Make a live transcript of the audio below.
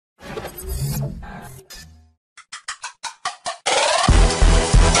Oh,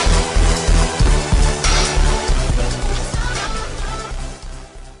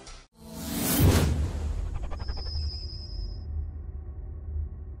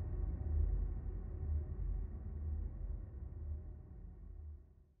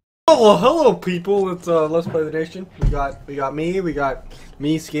 hello people, it's Let's Play the Nation. We got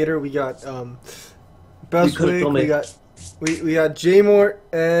me, Skater, we got Bestwig, we got J-Mort,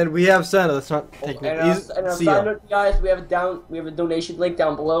 and we have Santa. That's not taking it. And side note, guys, we have a donation link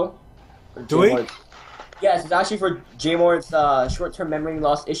down below. Do we? Yes, it's actually for J-Mort's short-term memory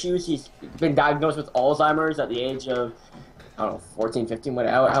loss issues. He's been diagnosed with Alzheimer's at the age of, I don't know, 14, 15,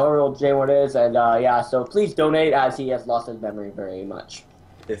 whatever, however old J-Mort is, and yeah, so please donate as he has lost his memory very much.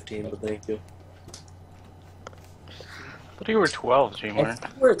 15, but thank you. But you were 12, J-Mort.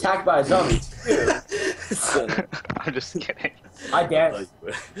 You were attacked by a zombie. I'm just kidding. I danced.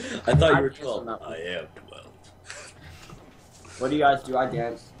 I thought you were 12. I am 12. What do you guys do? I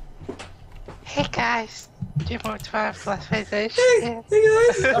dance. Hey guys, J-Mort 12 plus PlayStation. Hey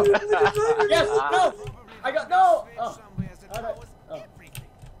guys! Yes! No! I got no! Oh. Oh.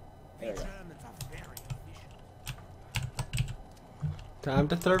 There we go. Time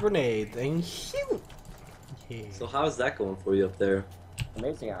to throw grenades and shoot! Yeah. So how's that going for you up there?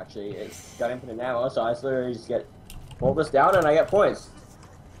 Amazing, actually. It's got infinite ammo, so I just literally just pull this down and I get points.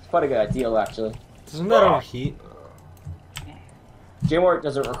 It's quite a good idea, actually. Doesn't that overheat? J-Mort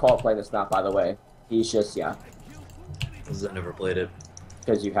doesn't recall playing this map, by the way. He's just, yeah. Because I never played it.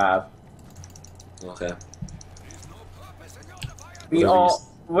 Because you have. Okay. We all...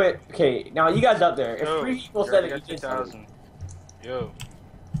 Wait, okay, now you guys up there, if Yo, 3 people said that you did 2000. something... Yo.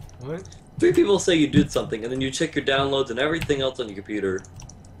 What? 3 people say you did something, and then you check your downloads and everything else on your computer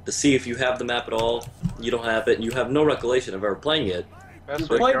to see if you have the map at all. You don't have it, and you have no recollection of ever playing it.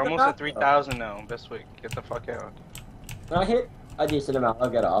 Bestwig, played you're the almost map? at 3,000 now. Bestwig, get the fuck out. When I hit a decent amount, I'll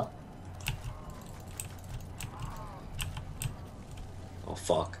get off. Oh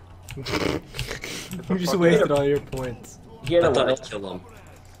fuck. You just wasted all your points. Get I thought away. I'd kill him.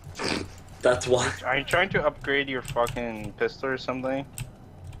 That's why. Are you trying to upgrade your fucking pistol or something?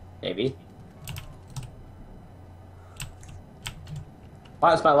 Maybe.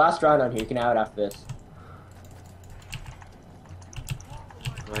 Alright, it's my last round on here. You can have it after this.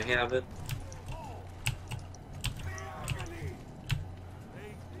 I have it.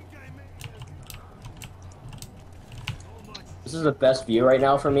 This is the best view right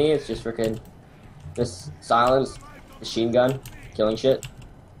now for me. It's just freaking this silence machine gun killing shit.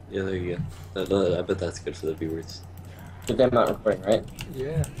 Yeah, there you go. I bet that's good for the viewers. Get them out recording, right?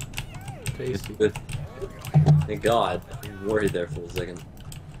 Yeah. Tasty. Good. Thank God. I'm worried there for a second.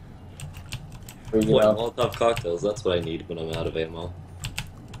 Where you What? know. Molotov cocktails. That's what I need when I'm out of ammo.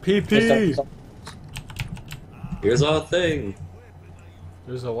 PP! Here's our thing.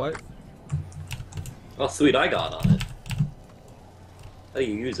 There's a what? Oh, sweet. I got on it. How do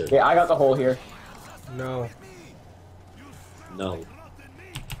you use it? Yeah, I got the hole here. No. No.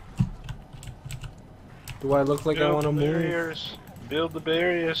 Do I look like I want to move? barriers. Build the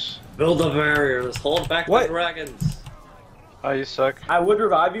barriers. Build the barriers. Hold back What? the dragons. Oh, you suck. I would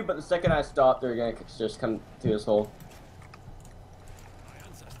revive you, but the second I stop, they're gonna just come to this hole.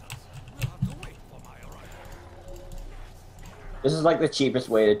 This is like the cheapest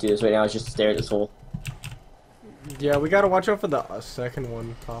way to do this right now, is just stare at this hole. Yeah, we gotta watch out for the second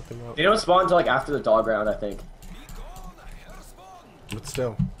one popping up. They don't spawn until like after the dog round, I think. But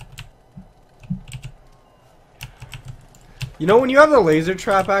still. You know when you have the laser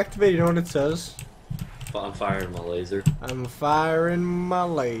trap activated, you know what it says? I'm firing my laser. I'm firing my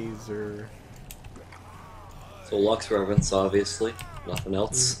laser. So Lux reference, obviously. Nothing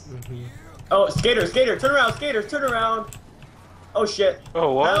else. Mm-hmm. Oh, skater, turn around, skaters, turn around! Oh shit.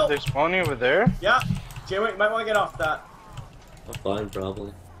 Oh, what? Help. They're spawning over there? Yeah. Jay, you might want to get off that. I'm fine,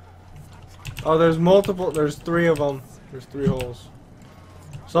 probably. Oh, there's multiple. There's 3 of them. There's 3 holes.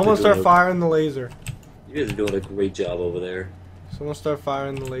 Someone start firing the laser. You guys are doing a great job over there. Someone start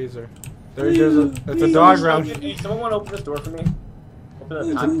firing the laser. There's a. It's a dog round. Hey, someone want to open this door for me? Open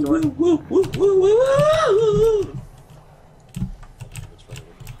the time door.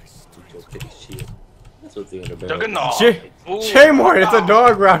 That's what's the underbarrel. Juggernaut! J-Mort, it's a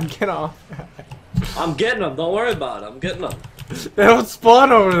dog round. Get off. I'm getting them. Don't worry about it. I'm getting them. They don't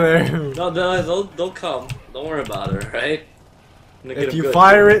spawn over there. No, they'll come. Don't worry about it, right? If you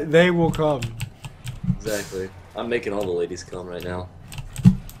fire it, they will come. Exactly. I'm making all the ladies come right now.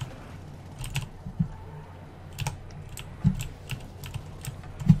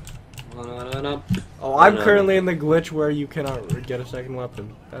 Oh, I'm currently in the glitch where you cannot get a second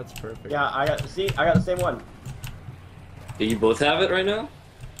weapon. That's perfect. Yeah, I got the same one. Do you both have it right now?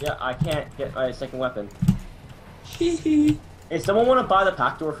 Yeah, I can't get my second weapon. Hey, someone want to buy the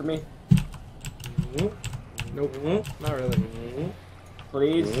pack door for me? Nope, not really.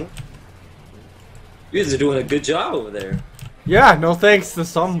 Please? You guys are doing a good job over there. Yeah, no thanks to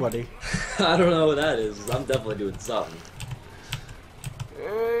somebody. I don't know what that is. I'm definitely doing something.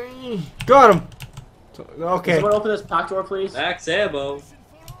 Got him! Can Okay. someone open this pack door, please? Max ammo.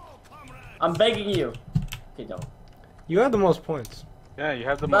 I'm begging you. Okay, don't. You have the most points. Yeah, you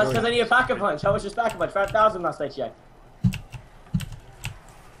have the That's most. because I need a pack-a-punch. How much is pack-a-punch? 5,000 last I checked.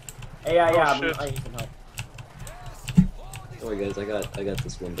 Hey, yeah, shit. I need some help. Don't worry, guys. I got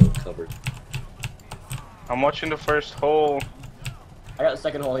this window covered. I'm watching the first hole. I got the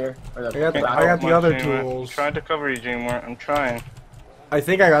second hole here. Or the I got the- back I got hole. the other J-Mart. two I'm holes. trying to cover you, J-Mart. I'm trying. I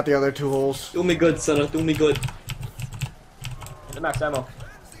think I got the other 2 holes. Do me good, Senna. Do me good. Get the max ammo.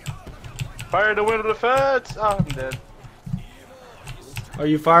 Fire the window defense! Oh, I'm dead. Are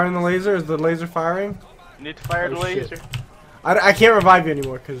you firing the laser? Is the laser firing? You need to fire the Oh, shit. laser. I can't revive you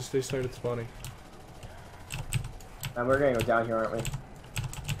anymore because they started spawning. And we're gonna go down here, aren't we?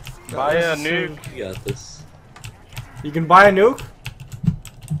 Buy a This is nuke. You got this. You can buy a nuke?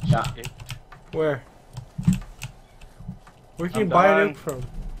 Yeah. Where? Where can I'm you buy a dying. nuke from?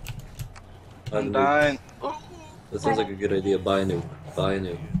 Buy I'm the nuke. dying. That sounds like a good idea. Buy a nuke. Buy a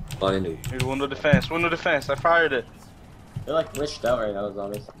nuke. Buy a nuke. Dude, window defense. Window defense. I fired it. They're like glitched out right now, those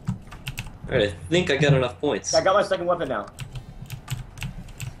zombies. Alright, I think I got enough points. I got my second weapon now.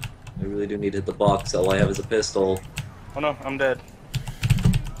 I really do need to hit the box. All I have is a pistol. Oh no, I'm dead.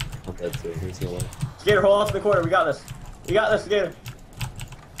 I'm dead too. There's no way. Skater, hold on to the corner. We got this. We got this, Skater.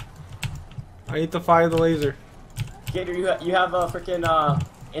 I need to fire the laser. Skater, you have a freaking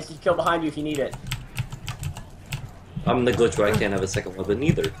instant kill behind you if you need it. I'm in the glitch where I can't have a second weapon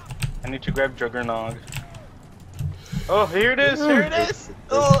either. I need to grab Juggernog. Oh, here it is. Here it is.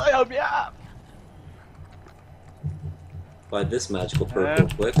 Oh, help me out. Buy this magical perk real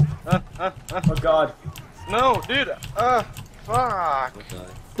quick. Oh god. No, dude. Fuck. Okay.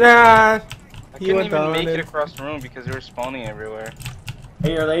 Dad! I He couldn't went even down make it. it across the room because they were spawning everywhere.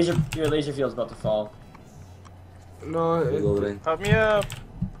 Hey, your laser field's about to fall. No, Reloading. Help me up.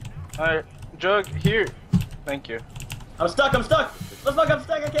 Alright, Jug, here. Thank you. I'm stuck. I'm stuck. I'm stuck.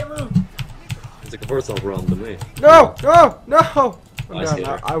 I can't move. It's like a personal problem to me. no! No! No! I'm I down. see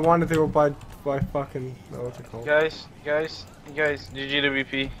her. I wanted to go buy fucking... what's it called? Guys,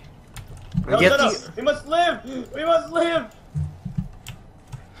 GGWP. No, Get shut these- up. We must live. We must live.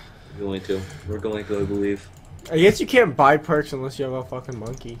 We're going to. We're going to, I believe. I guess you can't buy perks unless you have a fucking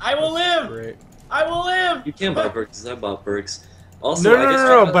monkey. I will live. Great. I will live. You can buy perks. I bought perks. Also, No, I no, guess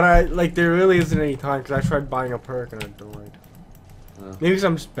no, no, but I, like, there really isn't any time because I tried buying a perk and I died. Oh. Maybe because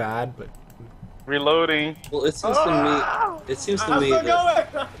I'm just bad, but... Reloading. Well, it seems to me. It seems to I'm me still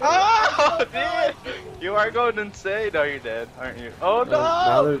that. going. Oh, dude! You are going insane. No, you're dead, aren't you? Oh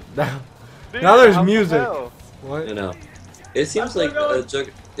no! Now, Dude, now there's how the music. hell? What? You know, it seems still like going.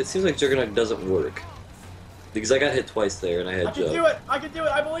 It seems like Juggernaut doesn't work because I got hit twice there and I had I can Jug. do it. I can do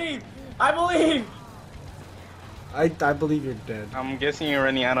it. I believe. I believe. I believe you're dead. I'm guessing you're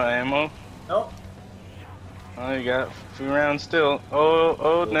running out of ammo. Nope. Oh, you got a few rounds still.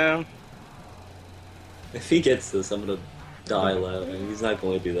 Oh, no. If he gets this, I'm gonna die laughing. He's not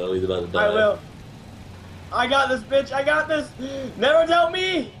going to though. He's about to die. I will. I got this, bitch. I got this. Never doubt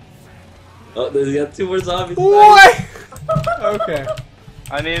me. Oh, there's got 2 more zombies. What? Okay.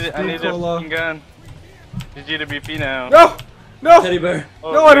 I need a Cola. fucking gun. GGWP now. No! No! Teddy bear.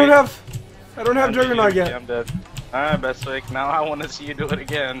 Oh, No, I don't wait. have... I don't have I'm Juggernaut GGWP, yet. I'm dead. Alright, Bestwick. Now I want to see you do it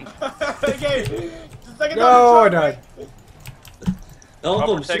again. Okay. Just a second. No, I died. Oh, I'll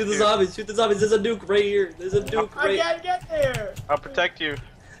boom, protect shoot the you. zombies. Shoot the zombies. There's a nuke right here. There's a nuke I right. can't get there. I'll protect you.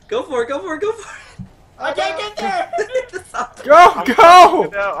 Go for it. Go for it. Go for I can't get there. it. Go! Go!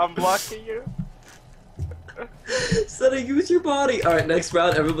 No, I'm blocking you. Sonny, use your body. All right, next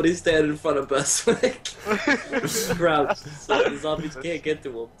round. Everybody stand in front of Bestwick. Crouch. So the zombies can't get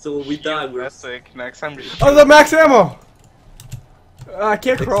to him. So when we die, we're. Bestwick. Next time. Oh, the max ammo! I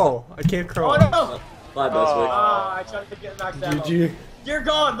can't crawl. I can't Oh crawl. no. Bye, Bestwick. Ah, I tried to get max ammo. GG. You're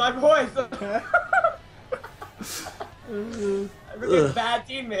gone, my boys. We're Ugh. bad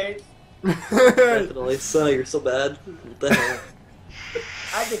teammates. Definitely, Sonny, you're so bad. What the hell?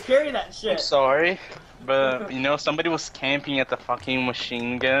 I had to carry that I'm shit. sorry, but you know somebody was camping at the fucking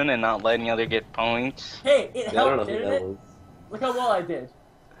machine gun and not letting other get points. Hey, it Yeah, I don't know helped, who didn't that it? was. Look how well I did.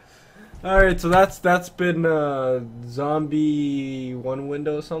 Alright, so that's been Zombie One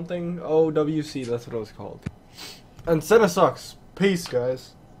Window something? OWC, that's what it was called. And Senna sucks. Peace,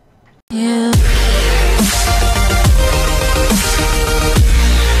 guys. Yeah.